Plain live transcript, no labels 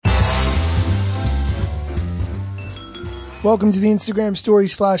Welcome to the Instagram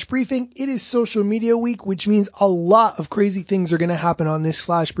Stories Flash Briefing. It is social media week, which means a lot of crazy things are going to happen on this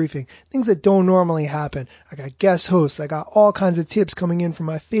flash briefing. Things that don't normally happen. I got guest hosts. I got all kinds of tips coming in from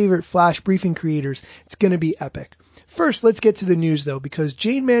my favorite flash briefing creators. It's going to be epic. First, let's get to the news though, because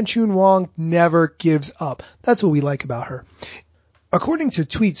Jane Manchun Wong never gives up. That's what we like about her. According to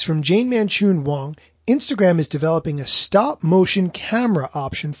tweets from Jane Manchun Wong, Instagram is developing a stop-motion camera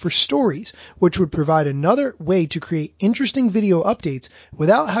option for stories, which would provide another way to create interesting video updates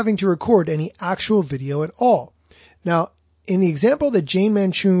without having to record any actual video at all. Now, in the example that Jane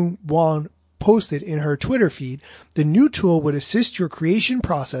Manchun Wong posted in her Twitter feed, the new tool would assist your creation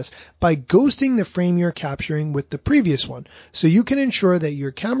process by ghosting the frame you're capturing with the previous one, so you can ensure that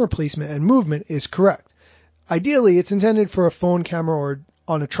your camera placement and movement is correct. Ideally, it's intended for a phone camera or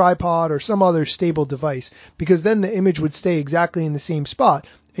on a tripod or some other stable device, because then the image would stay exactly in the same spot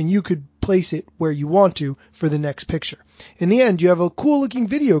and you could place it where you want to for the next picture. In the end, you have a cool looking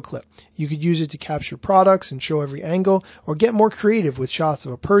video clip. You could use it to capture products and show every angle, or get more creative with shots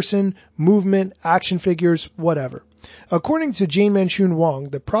of a person, movement, action figures, whatever. According to Jane Manchun Wong,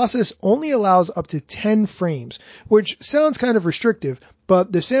 the process only allows up to 10 frames, which sounds kind of restrictive, but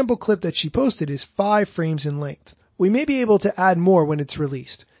the sample clip that she posted is 5 frames in length. We may be able to add more when it's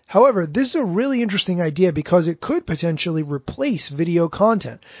released. However, this is a really interesting idea because it could potentially replace video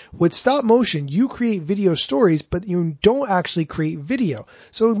content. With stop motion, you create video stories, but you don't actually create video.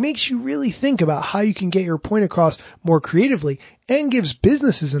 So it makes you really think about how you can get your point across more creatively and gives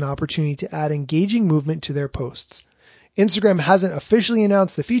businesses an opportunity to add engaging movement to their posts. Instagram hasn't officially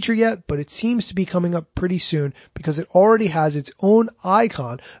announced the feature yet, but it seems to be coming up pretty soon because it already has its own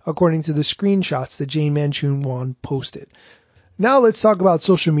icon according to the screenshots that Jane Manchun Wong posted. Now let's talk about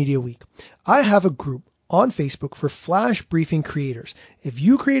social media week. I have a group on Facebook for flash briefing creators. If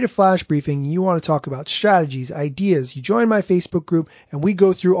you create a flash briefing and you want to talk about strategies, ideas, you join my Facebook group and we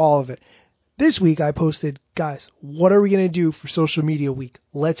go through all of it. This week I posted, guys, what are we going to do for social media week?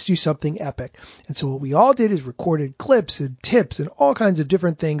 Let's do something epic. And so what we all did is recorded clips and tips and all kinds of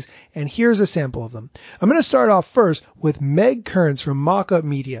different things. And here's a sample of them. I'm going to start off first with Meg Kearns from Mockup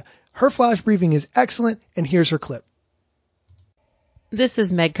Media. Her flash briefing is excellent, and here's her clip. This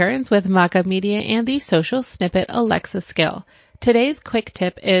is Meg Kearns with Mockup Media and the Social Snippet Alexa skill. Today's quick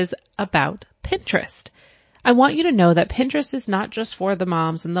tip is about Pinterest. I want you to know that Pinterest is not just for the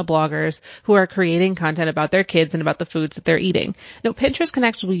moms and the bloggers who are creating content about their kids and about the foods that they're eating. No, Pinterest can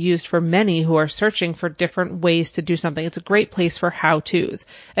actually be used for many who are searching for different ways to do something. It's a great place for how-tos,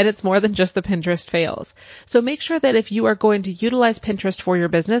 and it's more than just the Pinterest fails. So make sure that if you are going to utilize Pinterest for your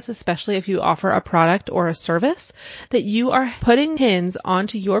business, especially if you offer a product or a service, that you are putting pins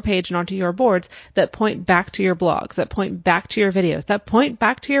onto your page and onto your boards that point back to your blogs, that point back to your videos, that point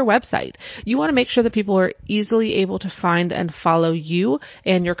back to your website. You want to make sure that people are easily able to find and follow you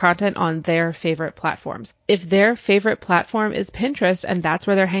and your content on their favorite platforms. If their favorite platform is Pinterest and that's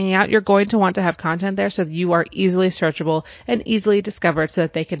where they're hanging out, you're going to want to have content there so that you are easily searchable and easily discovered so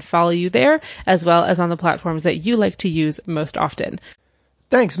that they can follow you there as well as on the platforms that you like to use most often.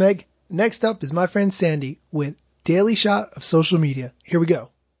 Thanks, Meg. Next up is my friend Sandy with Daily Shot of Social Media. Here we go.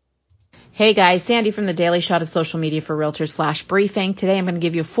 Hey guys, Sandy from the Daily Shot of Social Media for Realtors Flash Briefing. Today I'm going to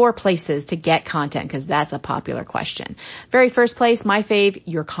give you 4 places to get content because that's a popular question. Very first place, my fave,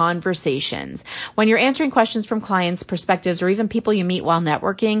 your conversations. When you're answering questions from clients, prospectives, or even people you meet while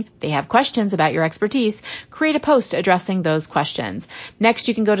networking, they have questions about your expertise. Create a post addressing those questions. Next,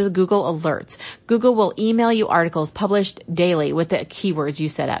 you can go to the Google Alerts. Google will email you articles published daily with the keywords you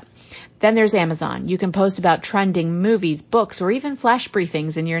set up. Then there's Amazon. You can post about trending movies, books, or even flash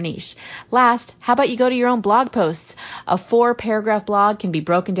briefings in your niche. Last, how about you go to your own blog posts? A 4-paragraph blog can be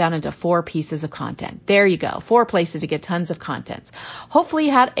broken down into 4 pieces of content. There you go. 4 places to get tons of content. Hopefully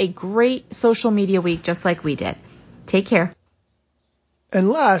you had a great social media week just like we did. Take care. And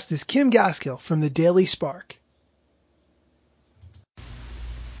last is Kim Gaskill from the Daily Spark.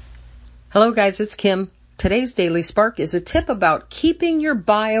 Hello guys, it's Kim. Today's Daily Spark is a tip about keeping your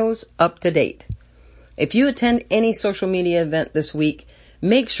bios up to date. If you attend any social media event this week,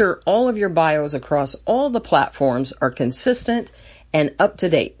 make sure all of your bios across all the platforms are consistent and up to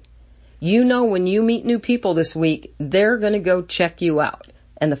date. You know when you meet new people this week, they're going to go check you out.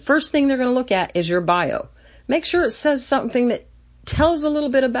 And the first thing they're going to look at is your bio. Make sure it says something that tells a little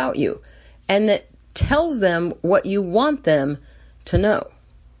bit about you and that tells them what you want them to know.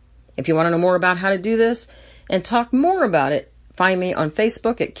 If you want to know more about how to do this and talk more about it, find me on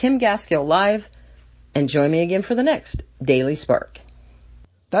Facebook at Kim Gaskill Live and join me again for the next Daily Spark.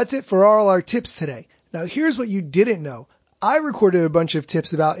 That's it for all our tips today. Now here's what you didn't know. I recorded a bunch of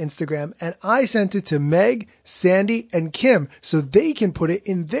tips about Instagram and I sent it to Meg, Sandy, and Kim so they can put it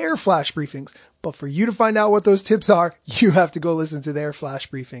in their flash briefings. But for you to find out what those tips are, you have to go listen to their flash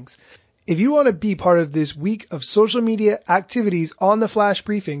briefings. If you want to be part of this week of social media activities on the flash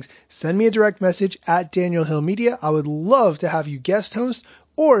briefings, send me a direct message at Daniel Hill Media. I would love to have you guest host.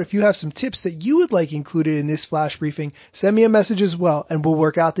 Or if you have some tips that you would like included in this flash briefing, send me a message as well and we'll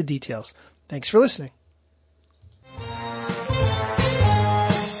work out the details. Thanks for listening.